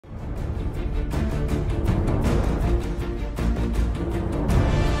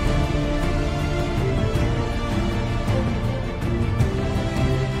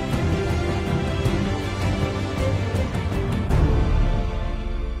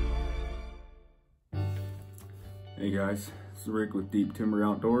Hey guys, this is Rick with Deep Timber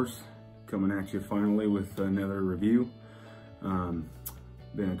Outdoors, coming at you finally with another review.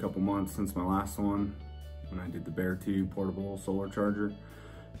 Been a couple months since my last one when I did the Bear 2 portable solar charger.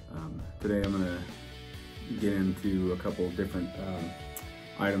 Today I'm going to get into a couple of different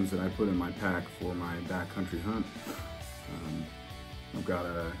items that I put in my pack for my backcountry hunt. I've got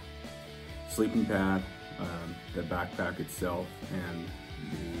a sleeping pad, the backpack itself, and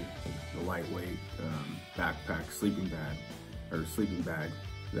the lightweight backpack sleeping pad or sleeping bag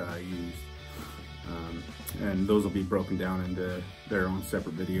that I use, and those will be broken down into their own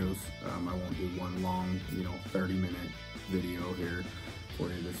separate videos. I won't do one long 30-minute video here for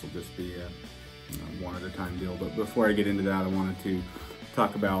you. This will just be a one at a time deal. But before I get into that, I wanted to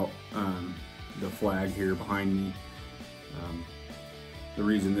talk about the flag here behind me. The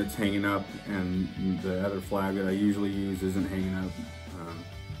reason it's hanging up and the other flag that I usually use isn't hanging up.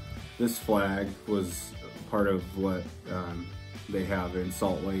 This flag was part of what they have in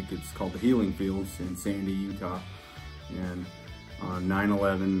Salt Lake. It's called the Healing Fields in Sandy, Utah. And on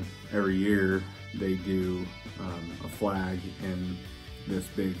 9/11 every year, they do a flag in this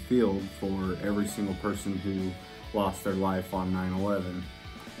big field for every single person who lost their life on 9/11.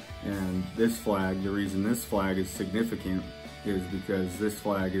 And this flag, the reason this flag is significant is because this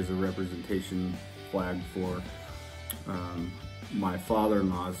flag is a representation flag for my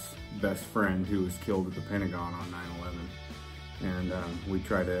father-in-law's best friend who was killed at the Pentagon on 9/11. And we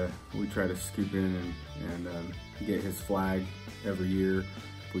try to scoop in and get his flag every year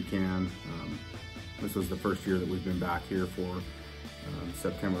if we can. This was the first year that we've been back here for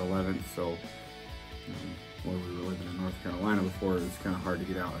September 11th, so where we were living in North Carolina before, it was kind of hard to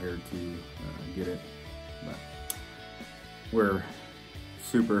get out here to get it. But we're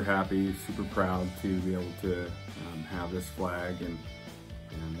super happy, super proud to be able to have this flag and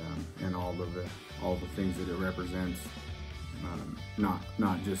all the things that it represents.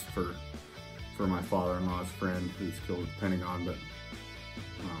 Not just for my father-in-law's friend who's killed at the Pentagon, but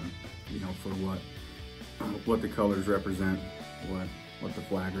for what the colors represent, what the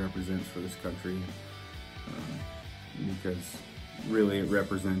flag represents for this country, because really it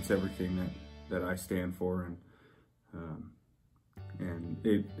represents everything that I stand for, and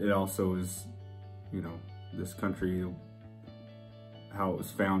it also is, this country, how it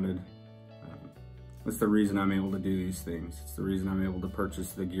was founded. It's the reason I'm able to do these things. It's the reason I'm able to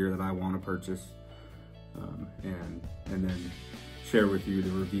purchase the gear that I want to purchase, and then share with you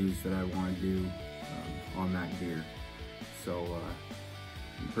the reviews that I want to do on that gear. So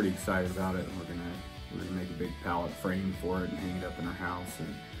I'm pretty excited about it. We're gonna make a big pallet frame for it and hang it up in our house,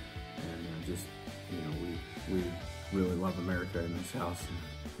 and just we really love America in this house,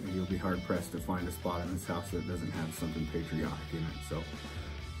 and you'll be hard pressed to find a spot in this house that doesn't have something patriotic in it. So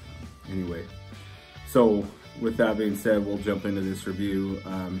anyway, so with that being said, we'll jump into this review.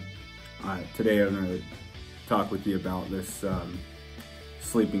 Today I'm going to talk with you about this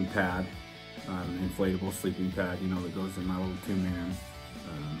sleeping pad, inflatable sleeping pad, that goes in my little 2-man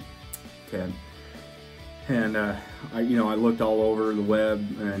tent. And I looked all over the web,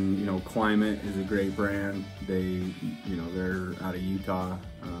 and Climate is a great brand. They're out of Utah.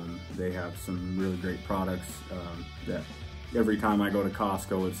 They have some really great products that every time I go to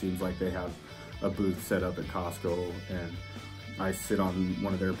Costco, it seems like they have a booth set up at Costco, and I sit on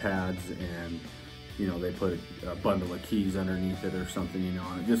one of their pads, and they put a bundle of keys underneath it or something,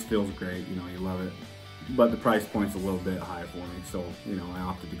 and it just feels great. You love it. But the price point's a little bit high for me, so I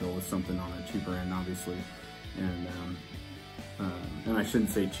opted to go with something on a cheaper end, obviously. And I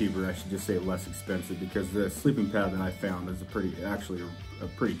shouldn't say cheaper, I should just say less expensive, because the sleeping pad that I found is actually a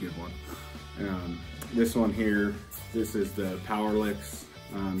pretty good one. This one here, this is the PowerLix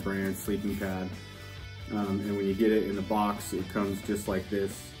brand sleeping pad, and when you get it in the box, it comes just like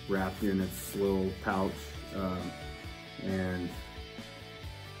this, wrapped in its little pouch. And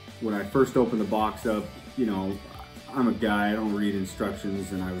when I first opened the box up, I'm a guy, I don't read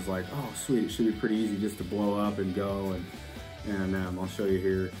instructions, and I was like, oh sweet, it should be pretty easy just to blow up and go, and I'll show you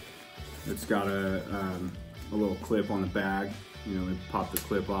here. It's got a little clip on the bag. They pop the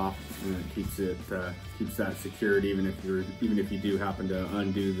clip off, and it keeps that secured. Even if you do happen to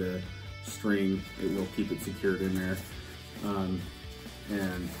undo the string, it will keep it secured in there.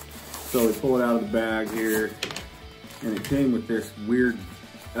 And so we pull it out of the bag here, and it came with this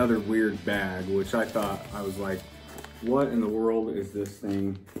other weird bag, which I was like, what in the world is this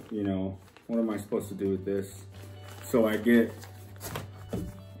thing? What am I supposed to do with this? So I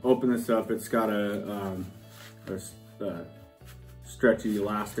open this up. It's got a stretchy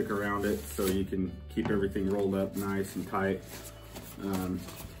elastic around it, so you can keep everything rolled up nice and tight.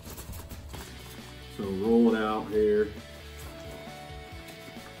 So roll it out here,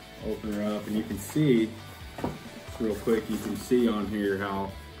 open her up, and you can see, just real quick, you can see on here how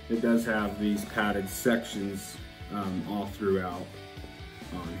it does have these padded sections all throughout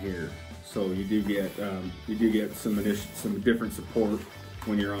on here. So you do get some different support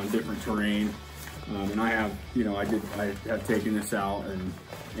when you're on different terrain. And I have, I have taken this out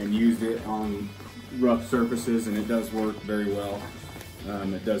and used it on rough surfaces, and it does work very well.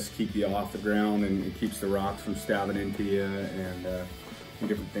 It does keep you off the ground, and it keeps the rocks from stabbing into you, and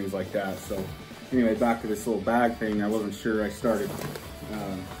different things like that. So anyway, back to this little bag thing. I wasn't sure. I started,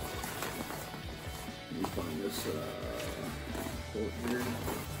 let me find this port here.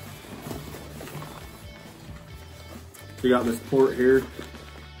 We got this port here,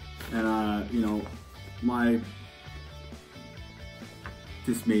 and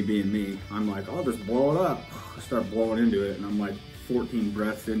just me being me, I'm like, I'll just blow it up. I start blowing into it, and I'm like 14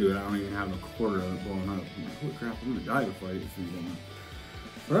 breaths into it. I don't even have a quarter of it blowing up. I'm like, holy crap, I'm gonna die before I get this thing going.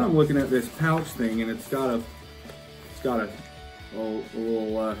 But I'm looking at this pouch thing, and it's got a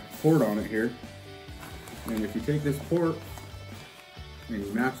little port on it here. And if you take this port and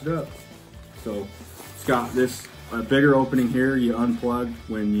you match it up, so it's got this a bigger opening here. You unplug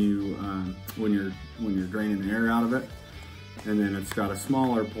when you're draining the air out of it, and then it's got a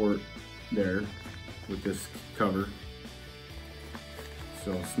smaller port there with this cover.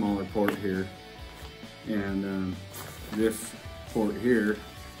 So a smaller port here, and this port here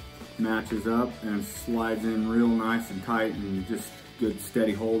matches up and slides in real nice and tight, and just good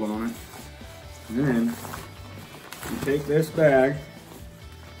steady hold on it. And then you take this bag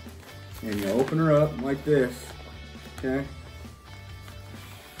and you open her up like this, okay?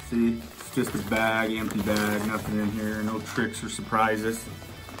 See, it's just a bag, empty bag, nothing in here, no tricks or surprises.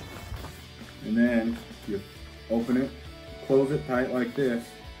 And then you open it, close it tight like this,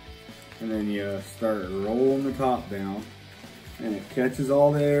 and then you start rolling the top down, and it catches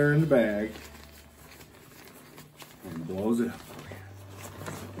all the air in the bag and blows it up for you.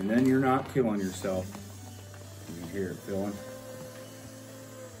 And then you're not killing yourself. You can hear it filling.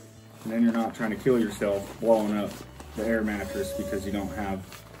 And then you're not trying to kill yourself blowing up the air mattress because you don't have,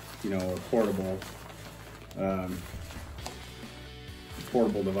 a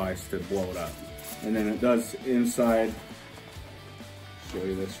portable device to blow it up. And then it does inside, show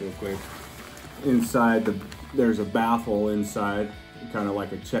you this real quick. Inside there's a baffle inside, kind of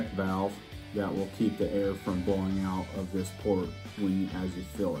like a check valve, that will keep the air from blowing out of this port as you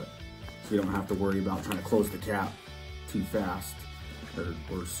fill it. So you don't have to worry about trying to close the cap too fast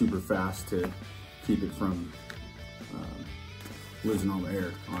or super fast to keep it from losing all the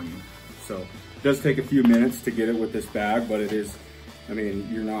air on you. So it does take a few minutes to get it with this bag, but it is,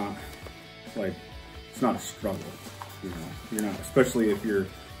 you're not like, it's not a struggle, you're not, especially if you're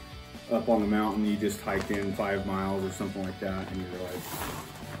up on the mountain, you just hiked in 5 miles or something like that, and you're like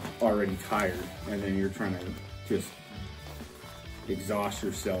already tired, and then you're trying to just exhaust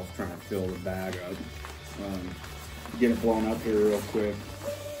yourself trying to fill the bag up. Get it blown up here real quick.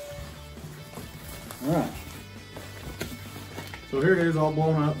 All right, so here it is, all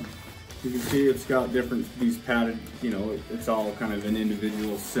blown up. You can see it's got these padded, it's all kind of an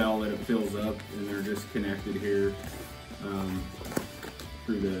individual cell that it fills up, and they're just connected here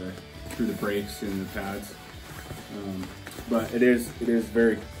through the brakes and the pads. But it is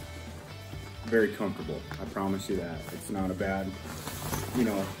very, very comfortable. I promise you that. It's not a bad,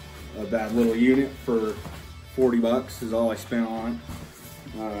 a bad little unit for 40 bucks is all I spent on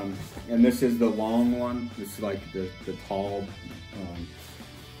it. And this is the long one. This is like the tall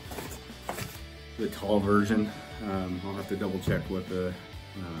version. I'll have to double check what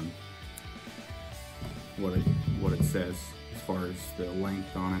what it says as far as the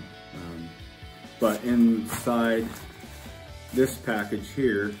length on it. But inside this package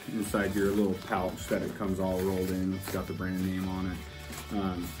here, inside your little pouch that it comes all rolled in, it's got the brand name on it.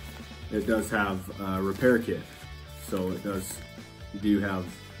 It does have a repair kit. So you do have,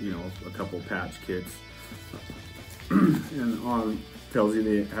 a couple patch kits. And tells you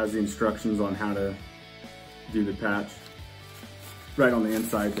it has the instructions on how to do the patch right on the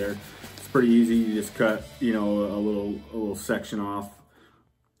inside there. It's pretty easy. You just cut, a little section off,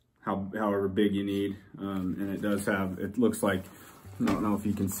 however big you need. And it does have, it looks like, I don't know if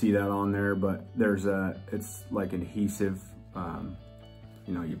you can see that on there, but it's like adhesive.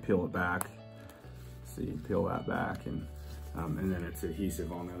 You peel it back. So you peel that back, and then it's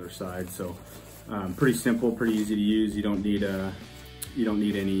adhesive on the other side. So pretty simple, pretty easy to use. You don't need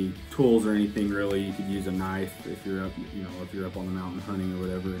any tools or anything really. You could use a knife if you're up, if you're up on the mountain hunting or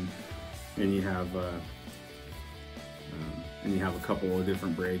whatever, and you have and you have a couple of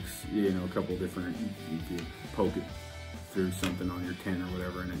different breaks, you know, a couple of different, you can poke it through something on your tent or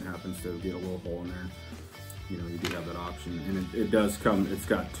whatever, and it happens to get a little hole in there, you know, you do have that option. And it does come, it's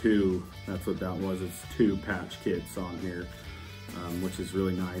got two, that's what that was, it's 2 patch kits on here, which is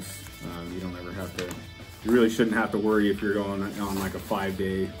really nice. You don't ever have to, you really shouldn't have to worry if you're going on like a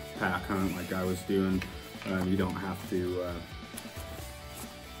 5-day pack hunt like I was doing. You don't have to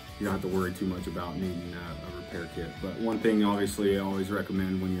worry too much about needing a repair kit. But one thing, obviously, I always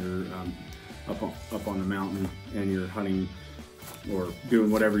recommend when you're up on the mountain and you're hunting or doing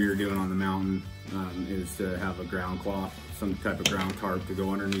whatever you're doing on the mountain, is to have a ground cloth, some type of ground tarp to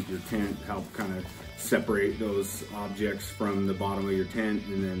go underneath your tent, help kind of separate those objects from the bottom of your tent,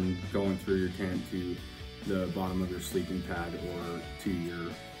 and then going through your tent to the bottom of your sleeping pad or to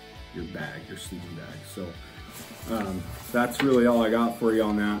your bag, your sleeping bag. So that's really all I got for you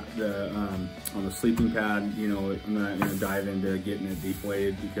on that. On the sleeping pad, you know, I'm not going to dive into getting it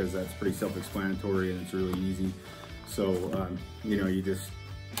deflated because that's pretty self-explanatory and it's really easy. So you know, you just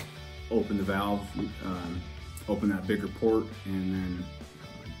open the valve, open that bigger port, and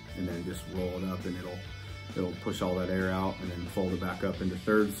then just roll it up, and it'll push all that air out, and then fold it back up into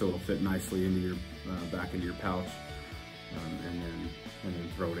thirds so it'll fit nicely into your back into your pouch, and then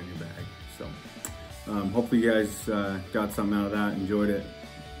throw it in your bag. So hopefully you guys got something out of that, enjoyed it.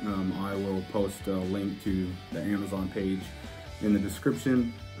 I will post a link to the Amazon page in the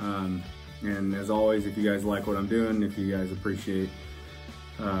description. And as always, if you guys like what I'm doing, if you guys appreciate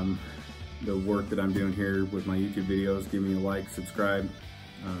the work that I'm doing here with my YouTube videos, give me a like, subscribe,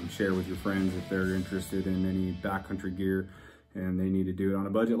 share with your friends if they're interested in any backcountry gear and they need to do it on a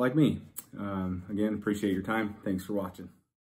budget like me. Again, appreciate your time. Thanks for watching.